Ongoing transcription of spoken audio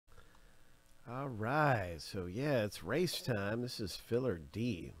All right, so yeah, it's race time. This is filler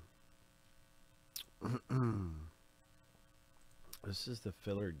D. This is the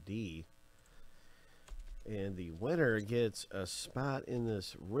filler D. And the winner gets a spot in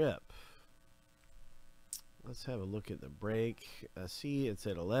this rip. Let's have a look at the break. I see it's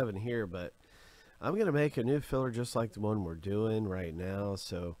at 11 here, but I'm going to make a new filler just like the one we're doing right now.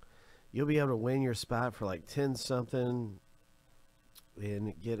 So you'll be able to win your spot for like 10 something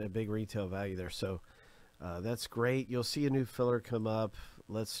and get a big retail value there. So that's great. You'll see a new filler come up.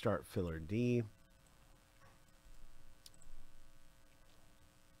 Let's start filler D.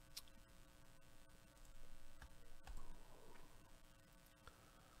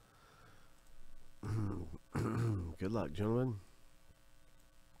 Good luck, gentlemen.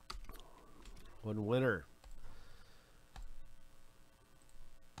 One winner.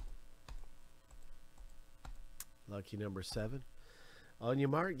 Lucky number 7. On your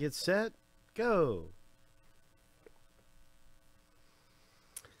mark, get set, go.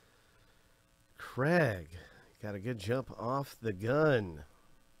 Craig got a good jump off the gun.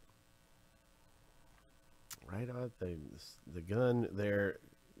 Right on the gun there.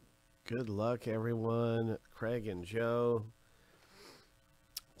 Good luck, everyone. Craig and Joe.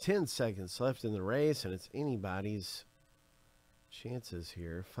 10 seconds left in the race, and it's anybody's chances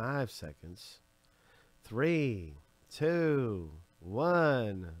here. 5 seconds. 3, 2,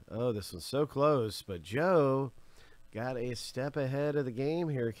 1. Oh, this one's so close, but Joe got a step ahead of the game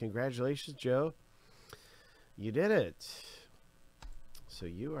here. Congratulations, Joe. You did it. So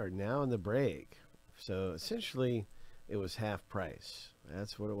you are now in the break. So essentially, it was half price.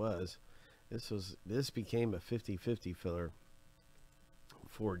 That's what it was. This became a 50-50 filler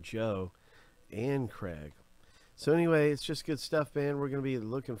for Joe and Craig. So anyway, it's just good stuff, man. We're going to be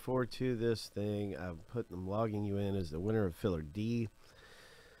looking forward to this thing. I'm logging you in as the winner of filler D.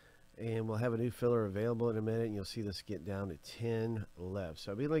 And we'll have a new filler available in a minute, and you'll see this get down to 10 left.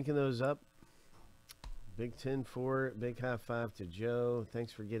 So I'll be linking those up. Big 10 for it. Big high five to Joe.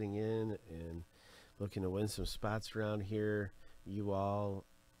 Thanks for getting in and looking to win some spots around here. You all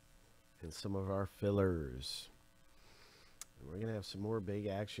and some of our fillers. And we're going to have some more big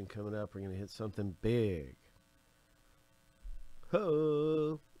action coming up. We're going to hit something big.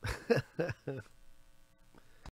 Ho!